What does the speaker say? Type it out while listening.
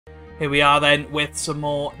Here we are then with some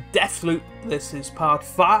more Deathloop. This is part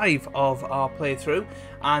 5 of our playthrough,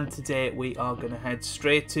 and today we are going to head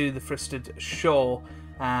straight to the Fristed Shore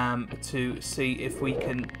to see if we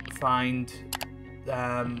can find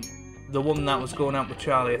the one that was going out with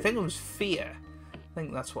Charlie. I think it was FIA. I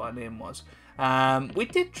think that's what her name was. We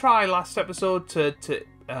did try last episode to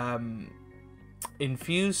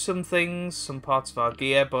infuse some things, some parts of our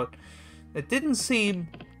gear, but it didn't seem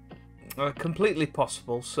completely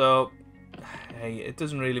possible, so hey, it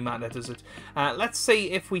doesn't really matter, does it? Let's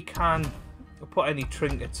see if we can put any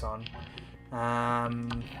trinkets on.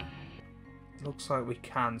 Looks like we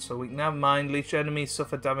can. So we can have Mind Leech. Enemies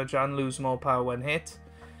suffer damage and lose more power when hit.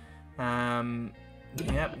 Yep,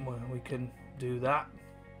 well, we can do that.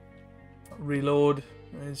 Reload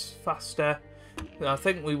is faster. I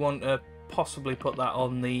think we want to possibly put that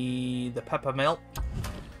on the peppermill.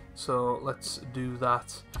 So let's do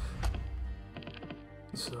that.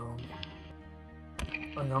 So,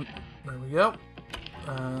 hang on, there we go.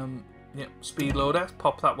 Yep, speed loader,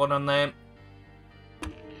 pop that one on there.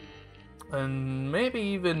 And maybe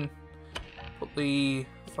even put the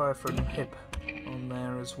fire from hip on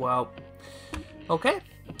there as well. Okay,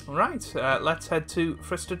 alright, let's head to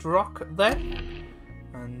Fristed Rock then.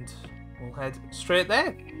 And we'll head straight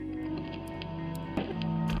there.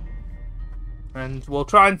 And we'll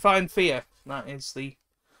try and find FIA. That is the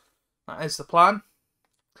plan.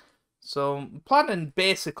 So I'm planning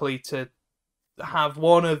basically to have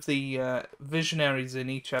one of the visionaries in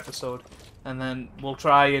each episode, and then we'll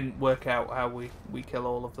try and work out how we kill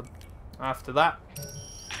all of them after that.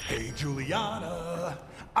 Hey Juliana,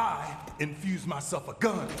 I infused myself a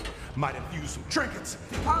gun, might infuse some trinkets,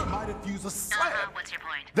 I might infuse a slab. What's your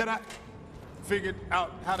point? That I figured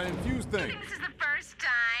out how to infuse You things. think this is the first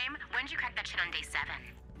time? When did you crack that shit on day 7?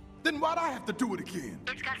 Then why'd I have to do it again?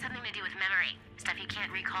 It's got something to do with memory. Stuff you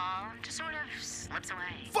can't recall just sort of slips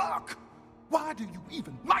away. Fuck! Why do you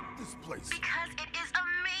even like this place? Because it is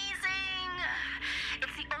amazing!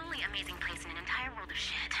 It's the only amazing place in an entire world of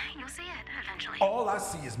shit. You'll see it eventually. All I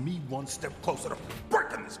see is me one step closer to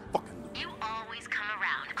breaking this fucking loop. You always come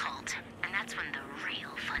around, Colt. And that's when the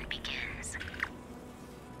real fun begins.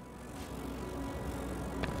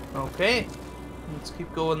 Okay, let's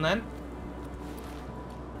keep going then.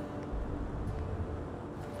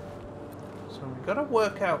 So we've got to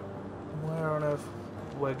work out where on earth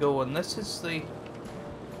we're going. This is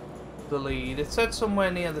the lead. It said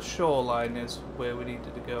somewhere near the shoreline is where we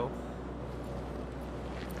needed to go.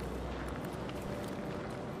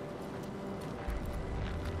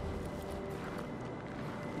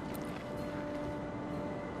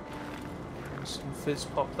 There's some fizz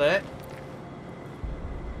pop there.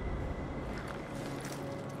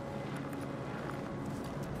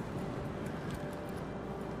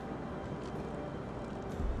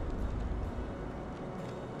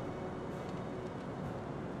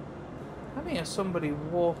 I hear somebody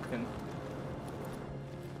walking.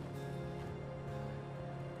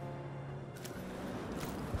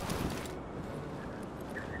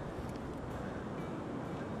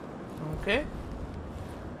 Okay.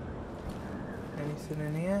 Anything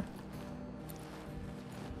in here?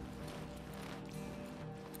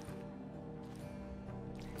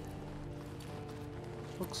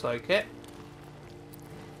 Looks like it.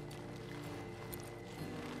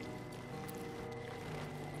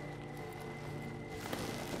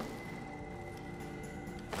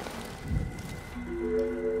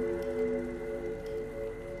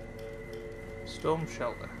 Storm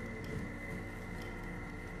shelter.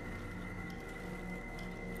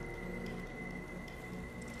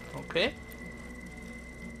 Okay.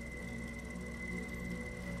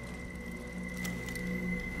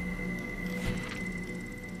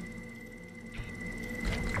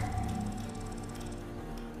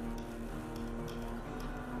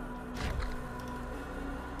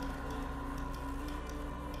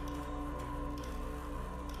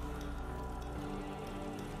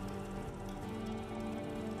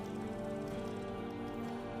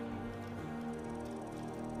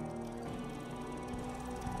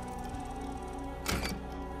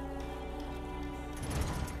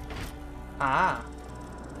 Ah.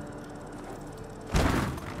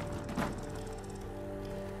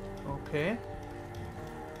 Okay.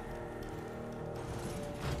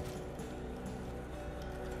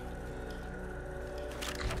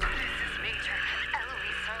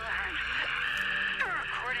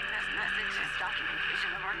 Recording this message is documentation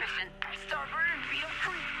of our mission. Starboard and Beetle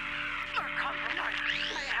Creek are compromised.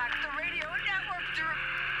 I hacked the radio network to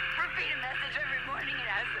repeat a message every morning. It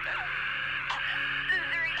has 3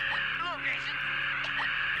 locations.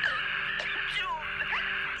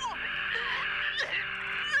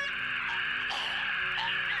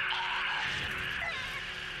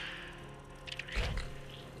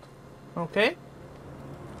 Okay. It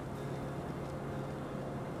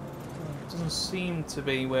doesn't seem to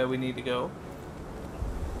be where we need to go.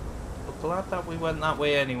 But glad that we went that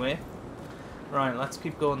way anyway. Right, let's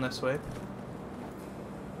keep going this way.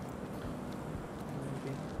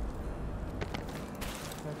 Maybe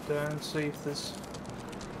head down and see if there's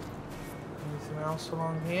anything else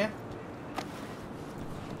along here.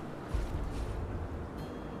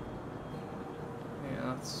 Yeah,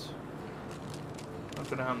 that's not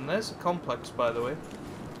gonna happen. There's a complex, by the way.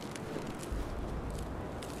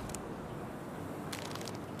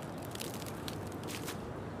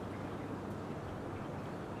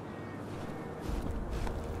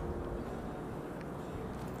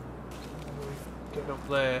 Get up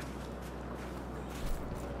there.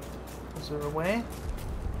 Is there a way?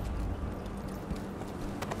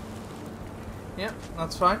 Yep,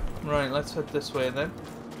 that's fine. Right, let's head this way then.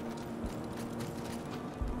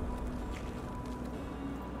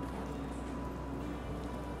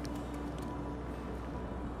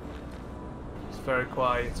 It's very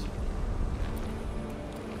quiet.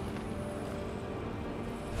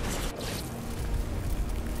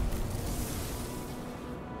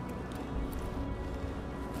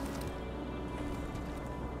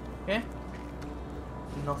 Okay.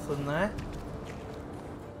 Nothing there.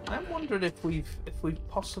 I'm wondering if we've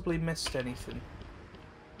possibly missed anything.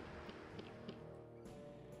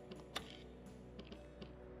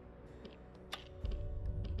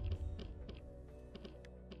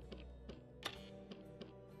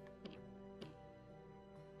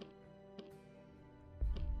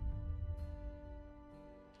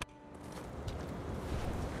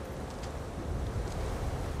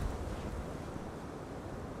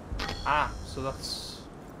 Ah, so that's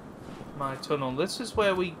my tunnel. This is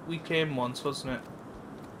where we came once, wasn't it?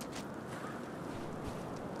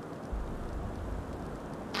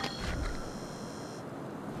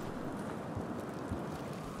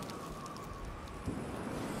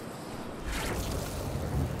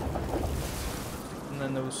 And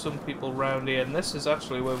then there was some people round here, and this is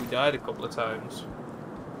actually where we died a couple of times.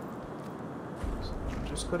 So I'm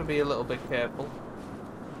just got to be a little bit careful.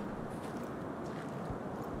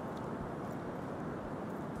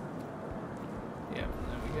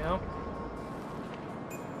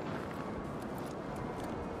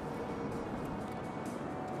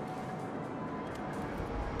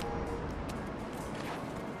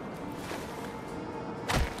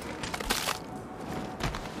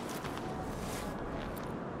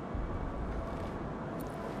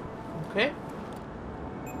 Okay.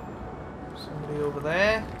 Somebody over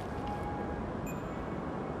there.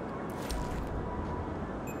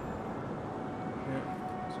 Yeah,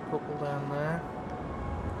 there's a couple down there.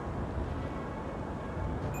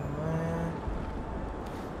 Down there.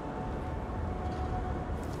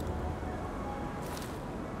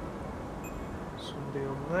 Somebody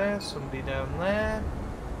over there, somebody down there.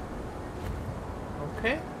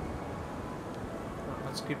 Okay. Right,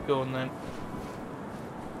 let's keep going then.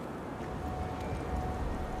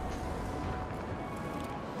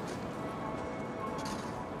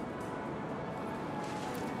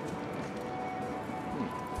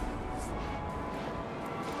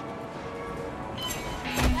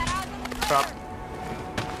 Crap.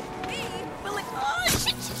 Oh,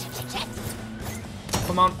 shit.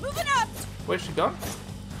 Come on. Moving up. Where's she gone?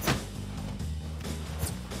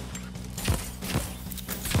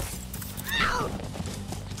 Ow.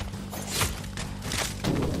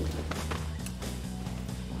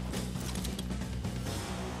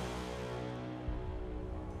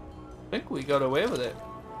 I think we got away with it.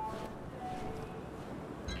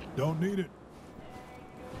 Don't need it.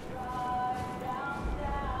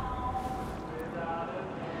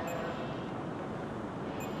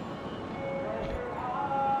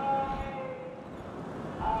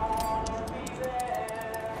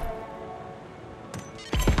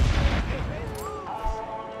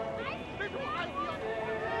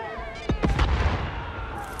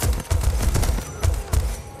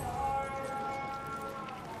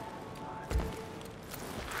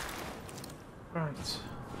 Right.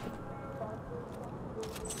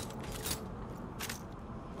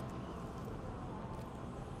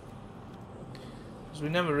 Because we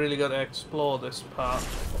never really got to explore this part.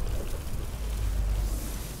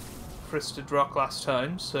 Fristed Rock last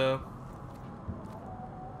time, so...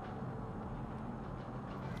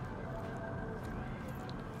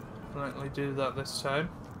 Likely do that this time.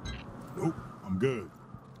 Nope, I'm good.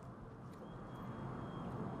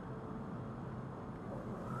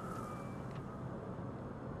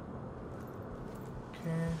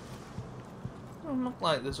 Okay. Doesn't look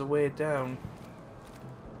like there's a way down.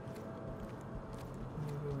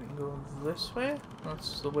 Maybe we can Go this way?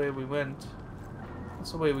 That's the way we went.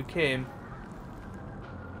 That's the way we came.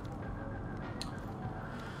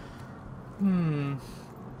 It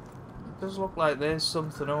does look like there's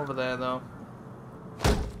something over there though.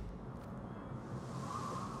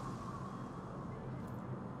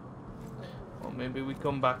 Or maybe we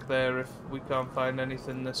come back there if we can't find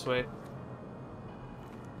anything this way.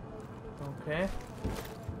 Okay.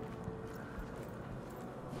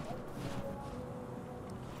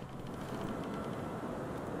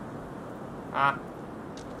 Ah.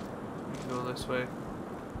 We can go this way.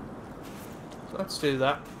 So let's do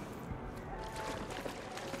that.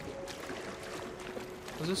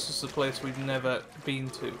 Because this is the place we've never been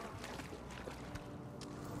to.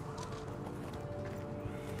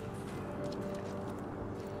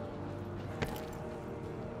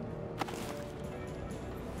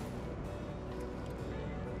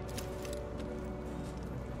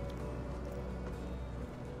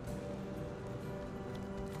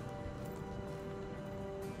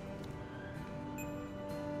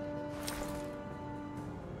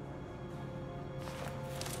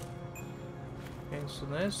 So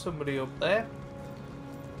there's somebody up there.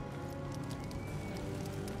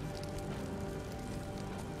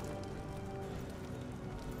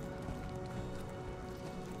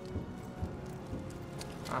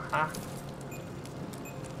 Aha.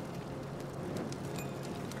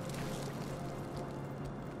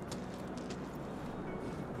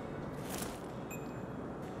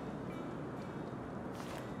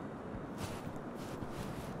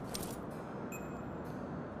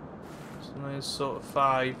 There's sort of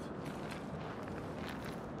 5.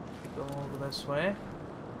 Go over this way.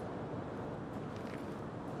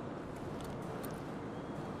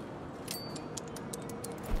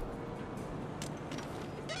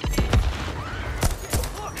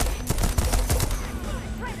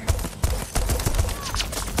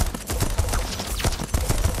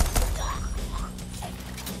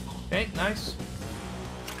 Okay, nice.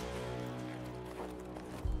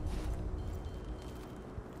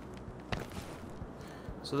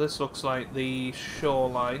 So this looks like the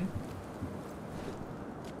shoreline.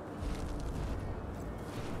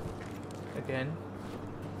 Again.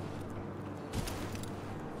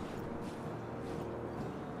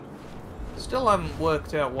 Still haven't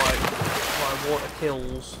worked out why water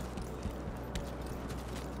kills.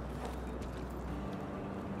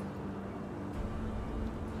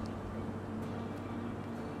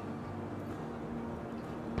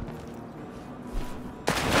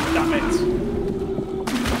 Damn it.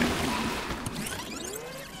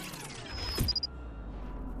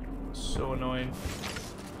 So annoying.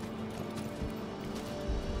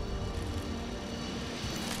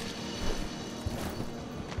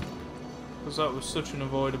 Because that was such an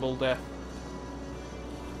avoidable death.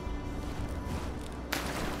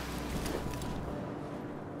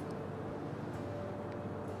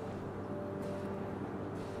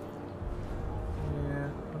 Yeah,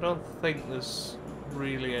 I don't think there's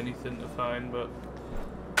really anything to find, but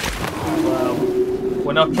well,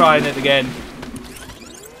 we're not trying it again.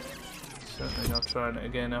 Certainly not trying it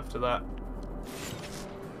again after that.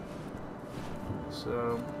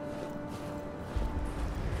 So,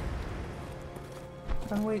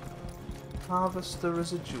 can we harvest the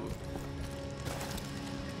residual?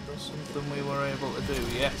 That's something we were able to do,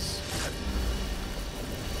 yes.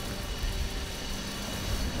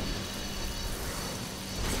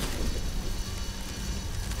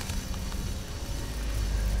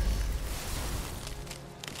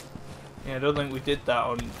 Yeah, I don't think we did that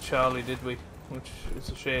on Charlie, did we? Which is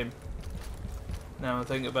a shame. Now I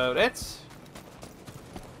think about it.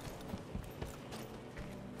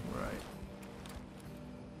 Right.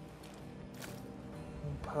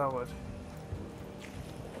 Empowered.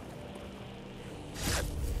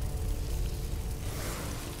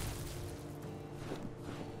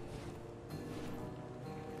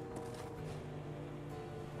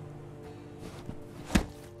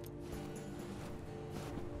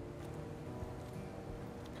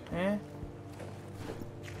 Okay.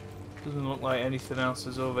 Doesn't look like anything else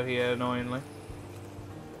is over here, annoyingly.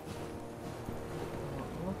 Well,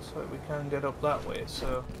 it looks like we can get up that way,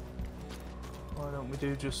 so why don't we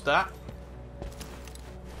do just that?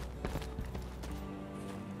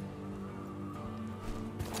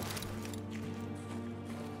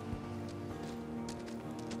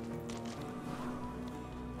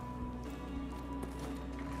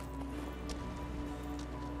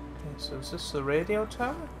 Okay, so is this the radio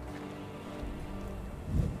tower?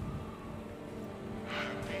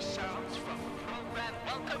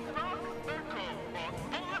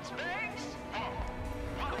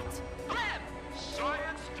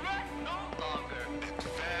 Science threat no longer.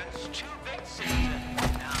 Advance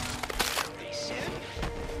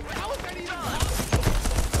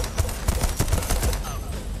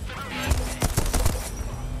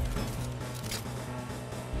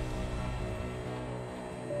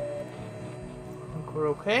we're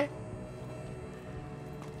okay.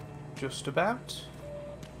 Just about.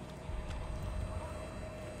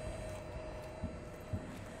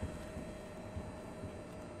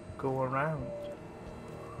 Go around.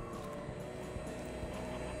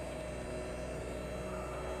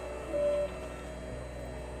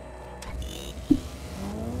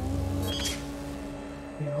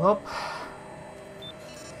 Heal up.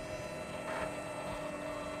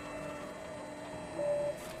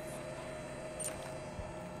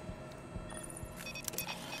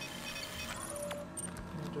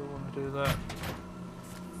 I don't want to do that.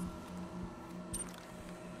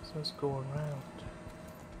 So let's go around.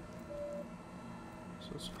 So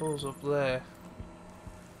I suppose up there.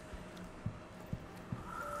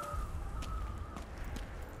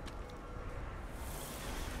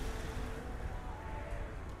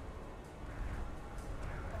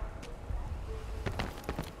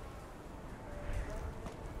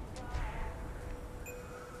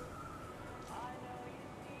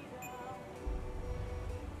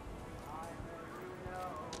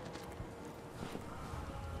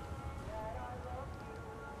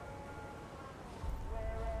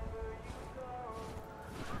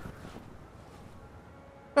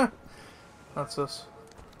 That's us.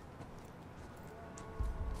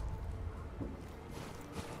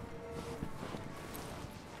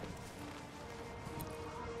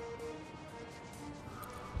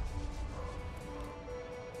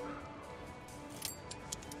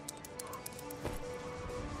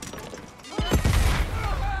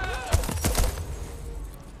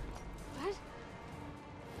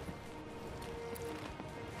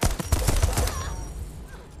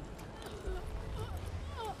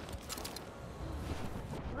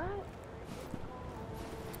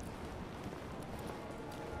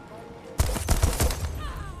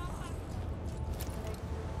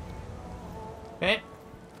 Okay.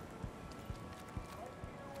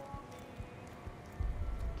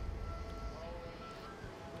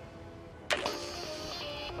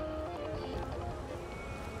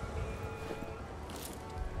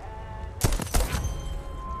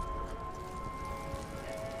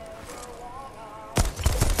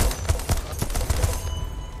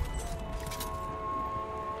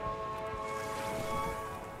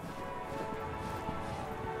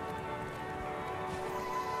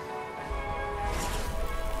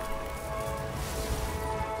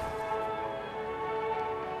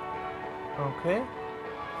 Okay.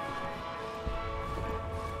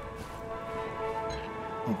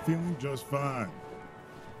 I'm feeling just fine.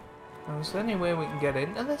 Is there any way we can get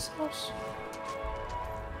into this house?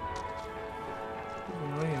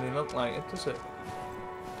 Doesn't really look like it, does it?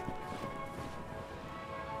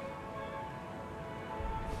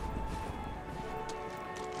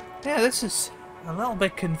 Yeah, this is a little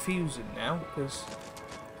bit confusing now because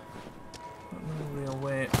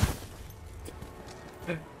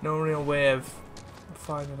no real way of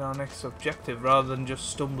finding our next objective rather than just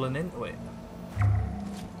stumbling into it.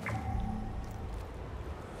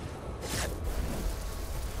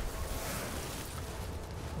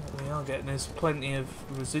 What we are getting is plenty of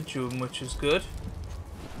residuum, which is good.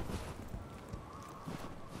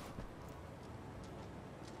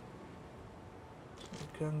 So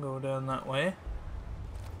we can go down that way.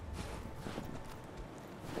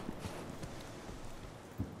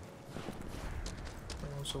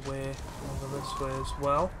 Away over this way as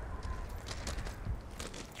well.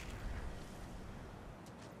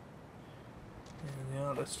 And the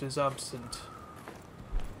artist is absent.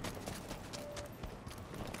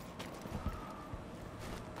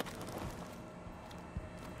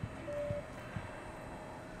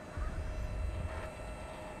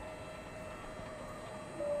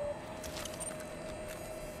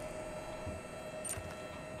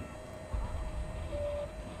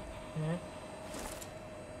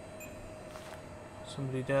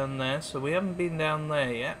 Somebody down there, so we haven't been down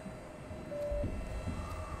there yet.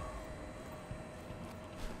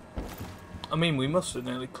 I mean, we must have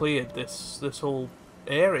nearly cleared this whole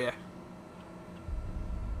area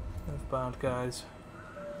of bad guys.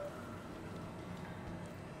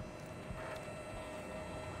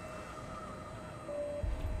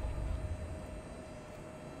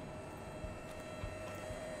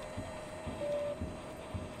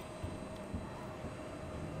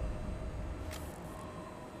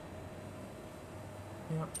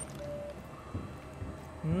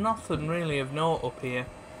 Nothing really of note up here.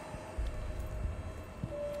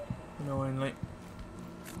 Annoyingly.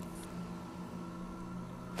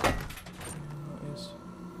 That is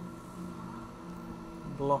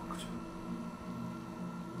blocked.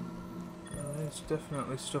 There's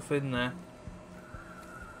definitely stuff in there.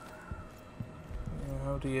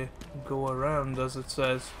 How do you go around, as it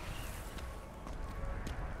says?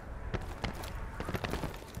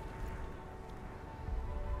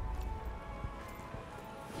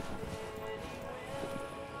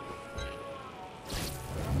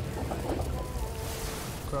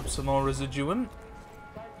 Grab some more residuant.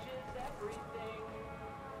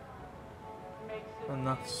 And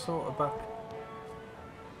that's sort of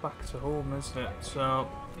back to home, isn't it? So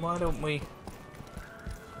why don't we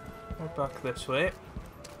head back this way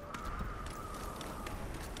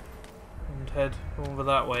and head over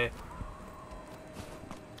that way.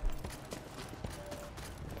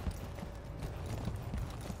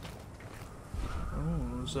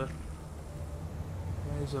 Oh, there's a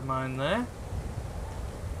laser mine there.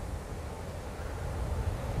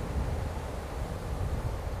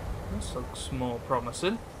 This looks more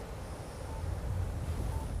promising.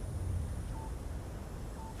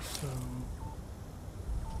 So,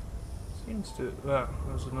 seems to...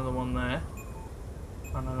 there's another one there.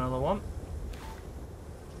 And another one.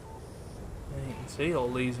 There you can see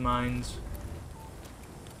all these mines.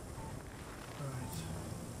 Right.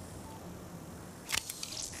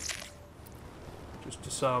 Just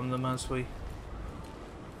disarm them as we go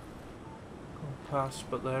past,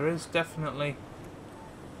 but there is definitely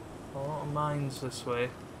a lot of mines this way.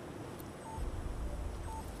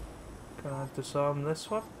 Can I disarm this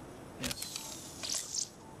one? Yes.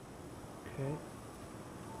 Okay.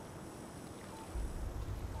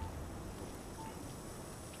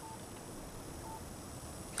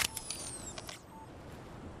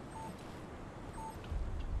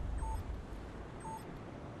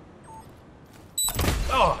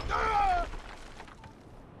 Oh!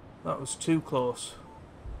 That was too close.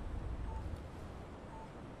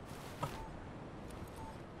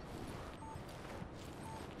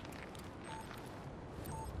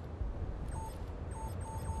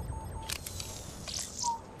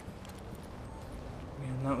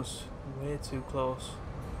 That was way too close.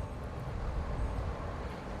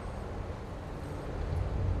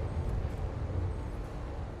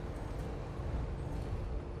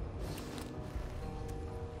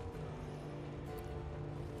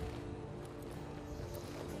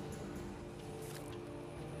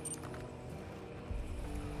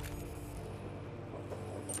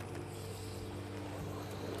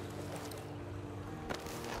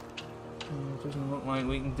 It doesn't look like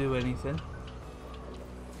we can do anything.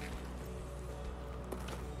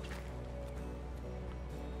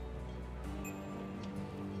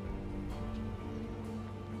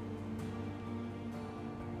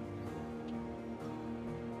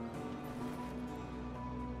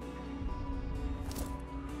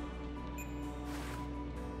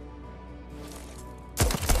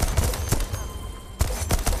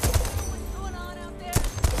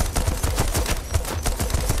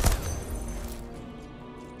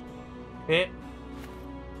 Okay.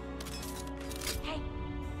 Hey,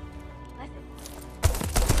 listen.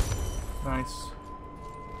 Nice.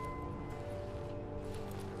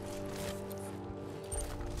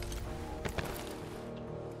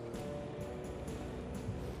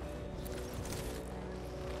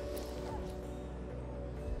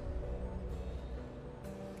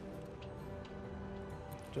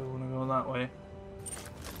 Don't want to go that way.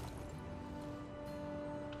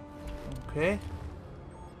 Okay.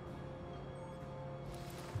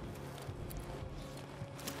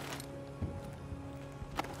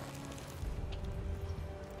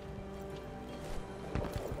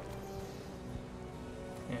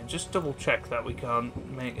 Just double check that we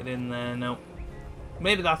can't make it in there. No.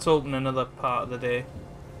 Maybe that's open another part of the day.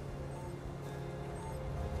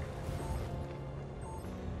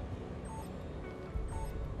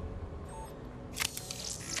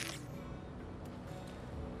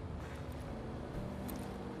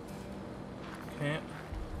 Okay.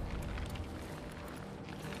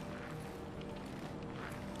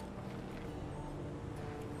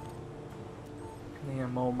 Near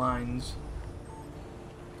more mines.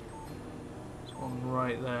 One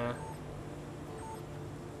right there.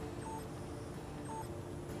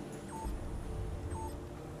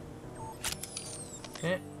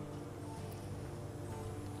 Okay.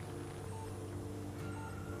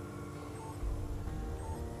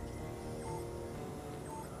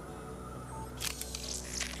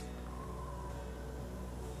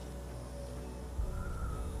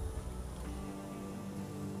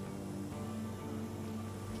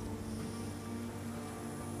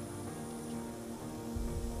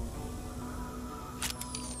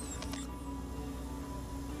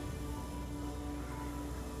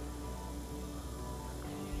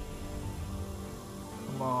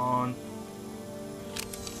 Come on.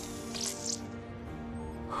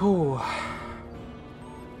 Whew.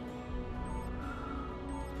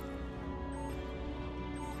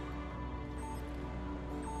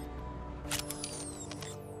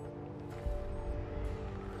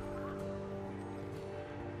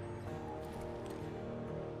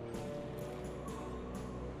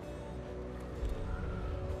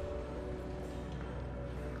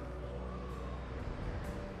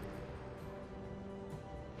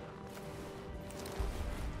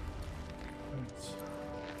 Let's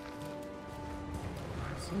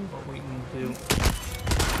see what we can do.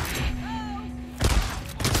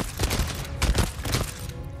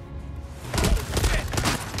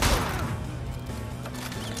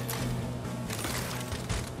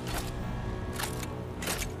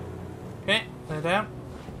 Okay, they're down.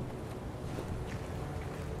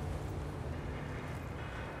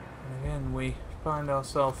 And again, we find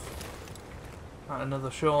ourselves at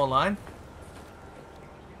another shoreline.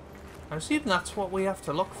 I assume that's what we have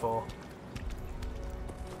to look for.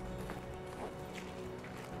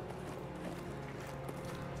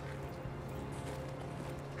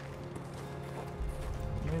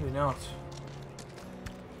 Maybe not.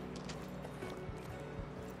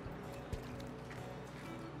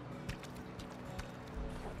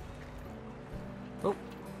 Oh,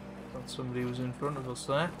 thought somebody was in front of us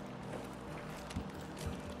there.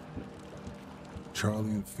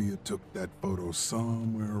 Charlie and FIA took that photo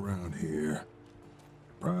somewhere around here.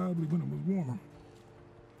 Probably when it was warm.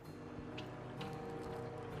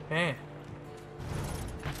 Hey.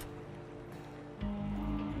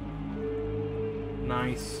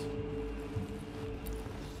 Nice.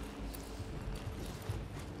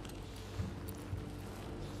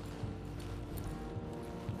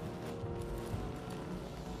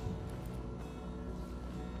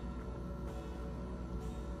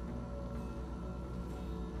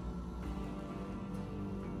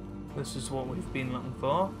 This is what we've been looking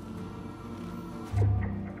for.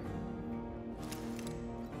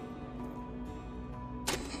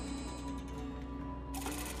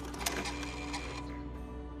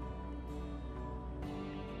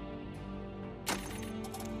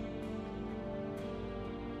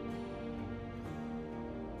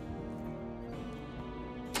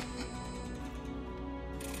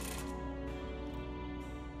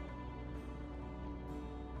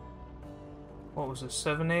 What was it,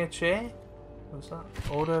 7HA? Was that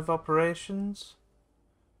order of operations?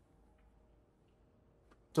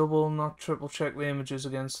 Double, not triple check the images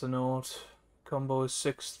against the note. Combo is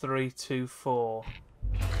 6324.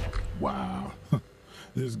 Wow.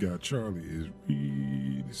 This guy Charlie is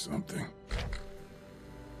really something.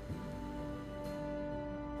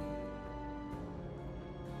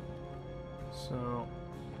 So,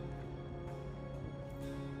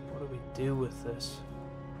 what do we do with this?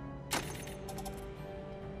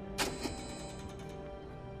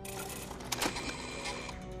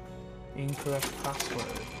 Incorrect password.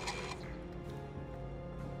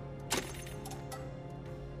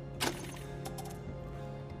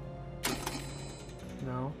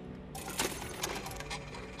 No.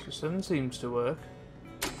 So 7 seems to work.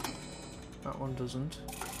 That one doesn't.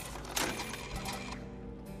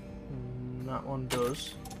 That one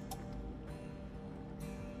does.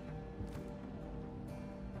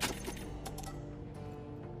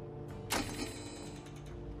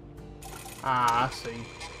 Ah, I see.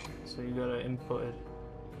 So you gotta input it.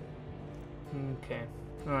 Okay.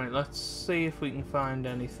 Alright, let's see if we can find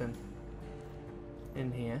anything in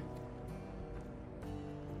here.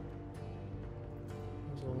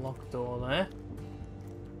 There's a locked door there.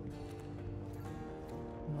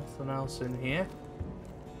 Nothing else in here.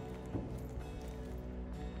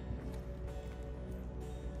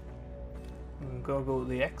 We've got to go to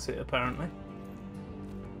the exit apparently.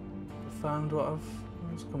 I found what I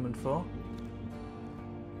was coming for.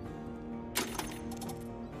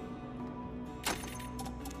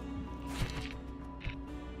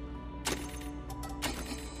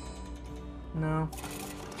 No.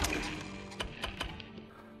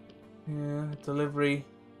 Yeah, delivery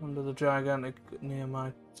under the gigantic near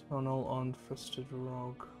tunnel on Frosted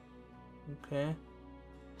Rock. Okay.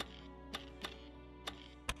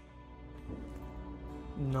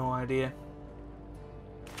 No idea.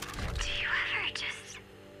 Do you ever just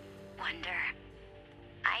wonder?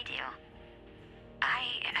 I do. I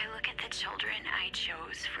look at the children I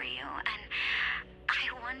chose for you, and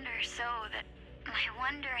I wonder so that my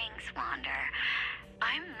wanderings wander.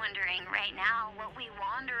 I'm wondering right now what we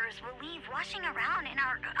wanderers will leave washing around in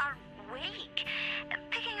our wake,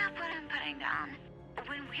 picking up what I'm putting down.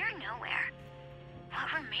 When we're nowhere, what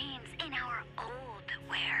remains in our old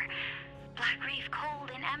where? Black reef cold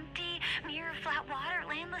and empty, mirror flat water,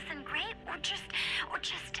 landless and great, or just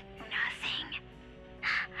nothing.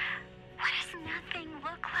 What does nothing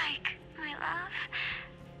look like, my love?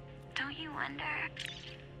 Don't you wonder?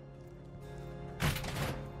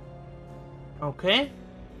 Okay.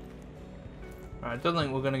 I don't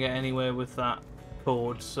think we're going to get anywhere with that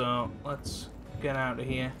code, so let's get out of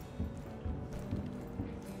here.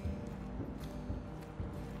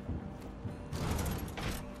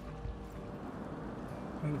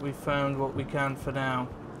 I think we found what we can for now.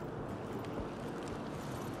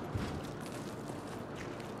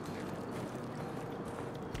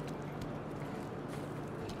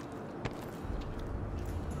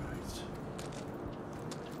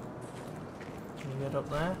 up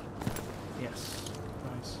there? Yes.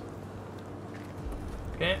 Nice.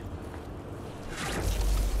 Okay.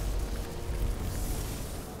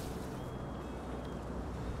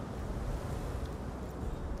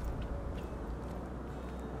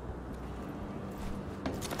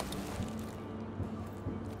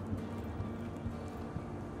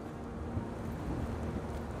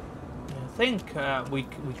 I think we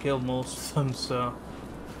killed most of them, so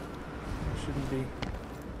there shouldn't be any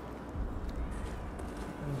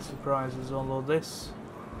surprises, although this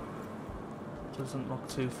doesn't look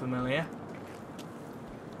too familiar.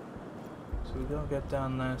 So we gotta get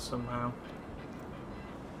down there somehow.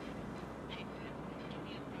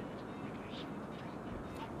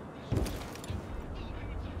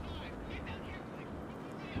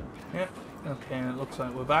 Yep, okay, it looks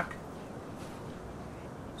like we're back.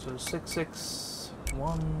 So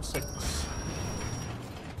 6616.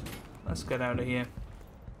 Let's get out of here.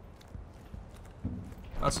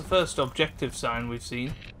 That's the first objective sign we've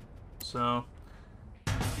seen. So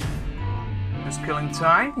just killing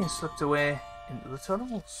time, he slipped away into the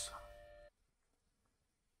tunnels.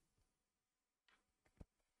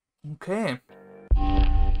 Okay.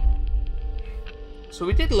 So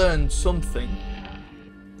we did learn something.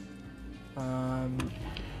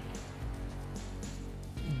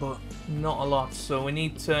 But not a lot, so we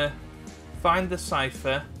need to find the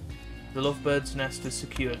cipher. The Lovebird's nest is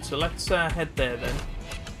secured, so let's head there then,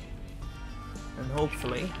 and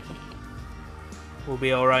hopefully we'll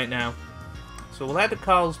be alright now. So we'll head to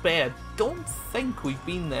Carl's Bay. I don't think we've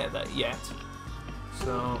been there yet,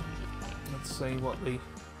 so let's see what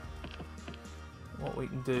we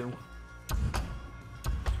can do.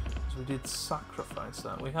 So we did sacrifice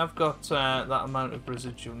that. We have got that amount of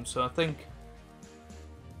residuum, so I think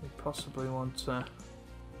we possibly want to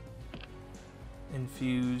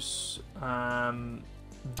infuse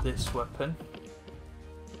this weapon.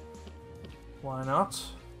 Why not?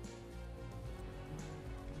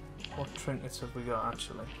 What trinkets have we got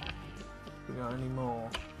actually? Have we got any more?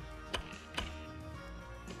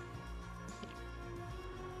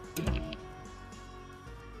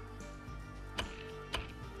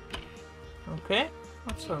 Okay,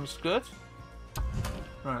 that sounds good.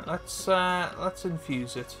 Right, let's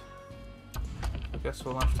infuse it. I guess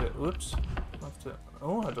we'll have to. Oops, we'll have to.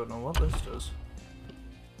 Oh, I don't know what this does.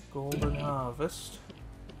 Golden Harvest.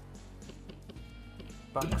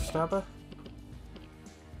 Backstabber.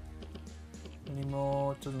 Any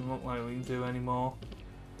more? Doesn't look like we can do any more.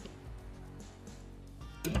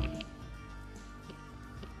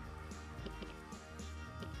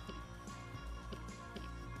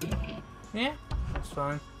 Yeah, that's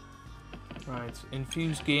fine. Right,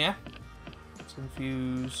 infuse gear. Let's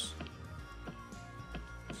infuse.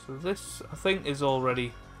 So this, I think, is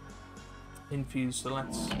already infused, so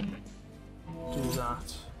let's do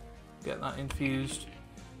that. Get that infused.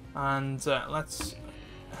 And let's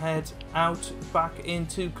head out back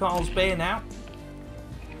into Carl's Bay now.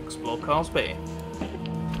 Explore Carl's Bay.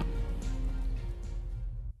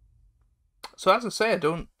 So as I say, I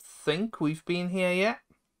don't think we've been here yet.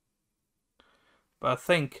 But I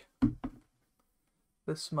think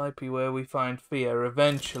this might be where we find FIA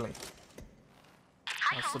eventually.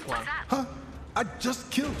 That's the plan. Huh? I just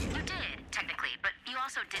killed you. You did, technically, but you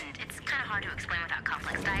also didn't. It's kind of hard to explain without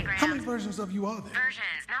complex diagrams. How many versions of you are there?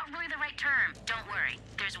 Versions, not really the right term. Don't worry.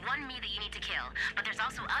 There's one me that you need to kill, but there's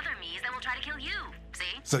also other me's that will try to kill you.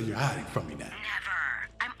 See? So you're hiding from me now. Never.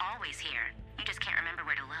 I'm always here. You just can't remember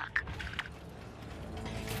where to look.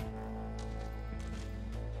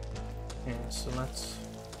 Yeah, so let's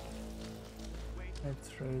head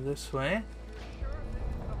through this way.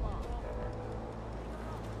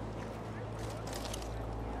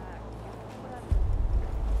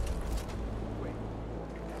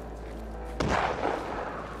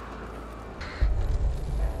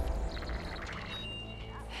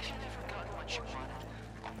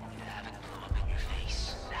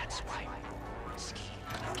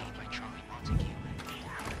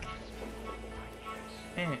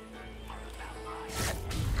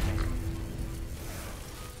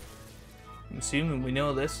 Assuming we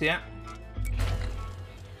know this, yeah.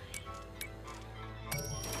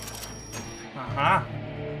 Aha.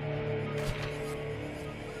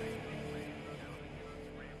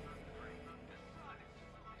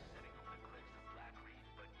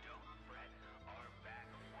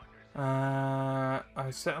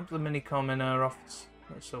 I set up the minicom in our office.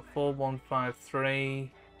 So 4153.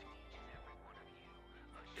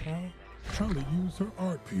 Okay. Trying to use her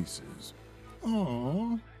art pieces.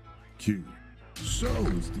 Aww. Cute. So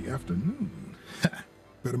it's the afternoon.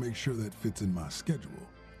 Better make sure that fits in my schedule.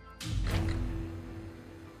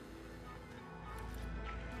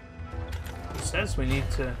 says we need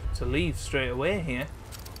to leave straight away here.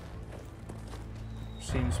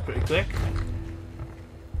 Seems pretty quick.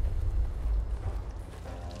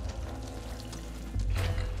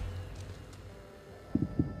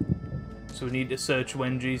 So we need to search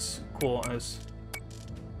Wenji's quarters.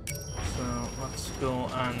 So let's go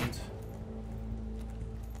and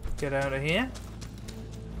get out of here.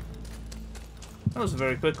 That was a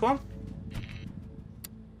very quick one.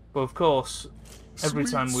 But of course, every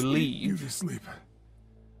Sweet, time we sweet leave... beauty sleep.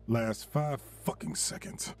 Last 5 fucking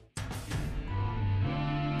seconds.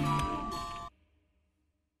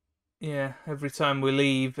 Yeah, every time we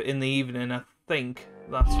leave in the evening, I think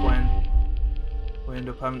that's when we end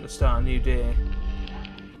up having to start a new day.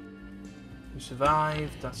 We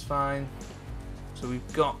survived, that's fine. So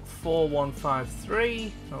we've got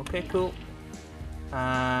 4153. Okay, cool.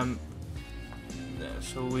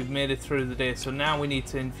 So we've made it through the day. So now we need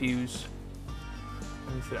to infuse.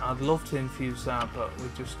 I'd love to infuse that, but we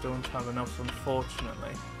just don't have enough,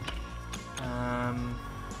 unfortunately. I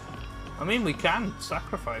mean, we can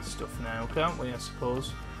sacrifice stuff now, can't we, I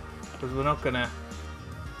suppose? Because we're not going to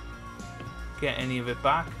get any of it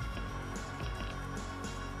back.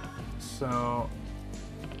 So...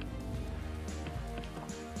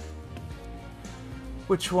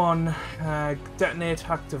 which one? Detonate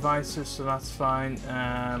hack devices, so that's fine.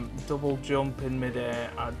 Double jump in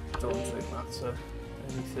midair, I don't think that's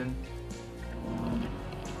anything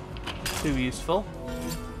too useful.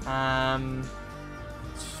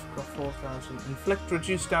 Got 4,000. Inflict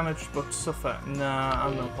reduced damage but suffer. Nah,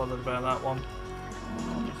 I'm not bothered about that one.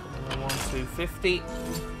 1,250.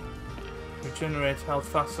 Regenerate health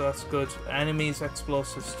faster, that's good. Enemies'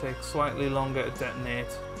 explosives take slightly longer to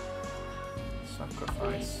detonate.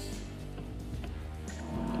 Sacrifice.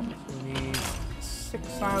 So we need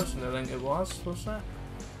 6,000, I think it was it?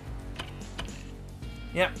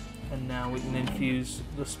 Yep. And now we can infuse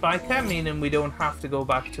the spiker, meaning we don't have to go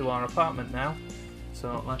back to our apartment now.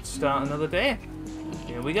 So let's start another day.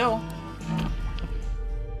 Here we go.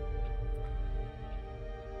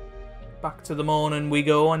 Back to the morning we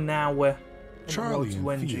go, and now we're Charlie and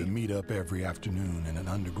Wenji. FIA meet up every afternoon in an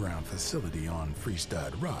underground facility on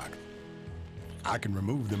Freestud Rock. I can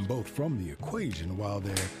remove them both from the equation while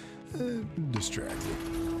they're distracted.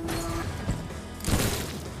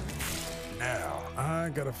 Now, I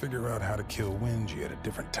gotta figure out how to kill Wenji at a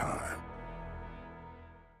different time.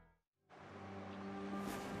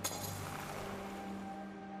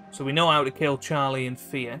 So we know how to kill Charlie and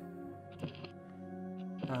FIA.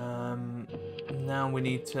 Now we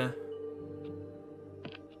need to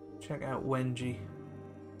check out Wenji.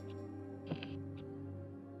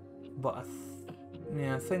 But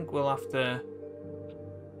I think we'll have to...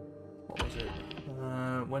 what was it?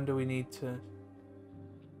 When do we need to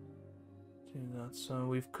do that? So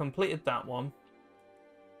we've completed that one.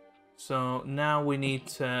 So now we need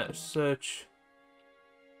to search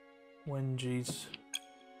Wenji's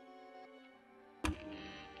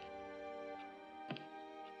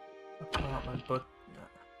apartment, but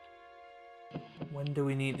when do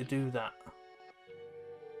we need to do that?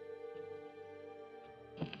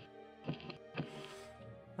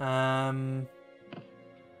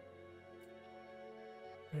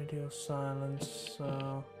 Radio silence,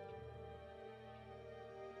 so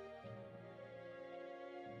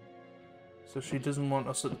she doesn't want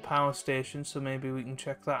us at the power station, so maybe we can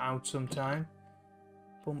check that out sometime.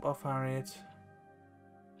 Bump off Harriet.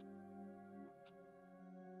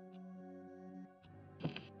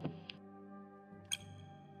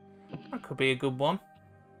 That could be a good one.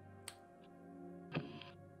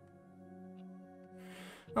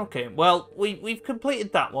 Okay, well, we've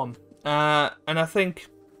completed that one. And I think,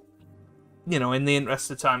 you know, in the interest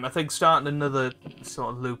of time, I think starting another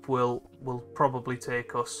sort of loop will probably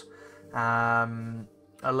take us a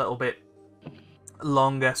little bit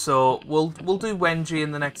longer. So we'll do Wenji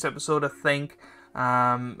in the next episode, I think,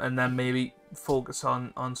 and then maybe focus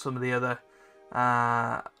on some of the other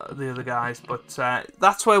guys. But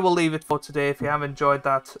that's where we'll leave it for today. If you have enjoyed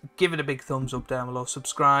that, give it a big thumbs up down below,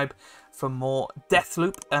 subscribe for more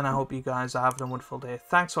Deathloop, and I hope you guys are having a wonderful day.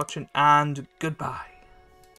 Thanks for watching, and goodbye.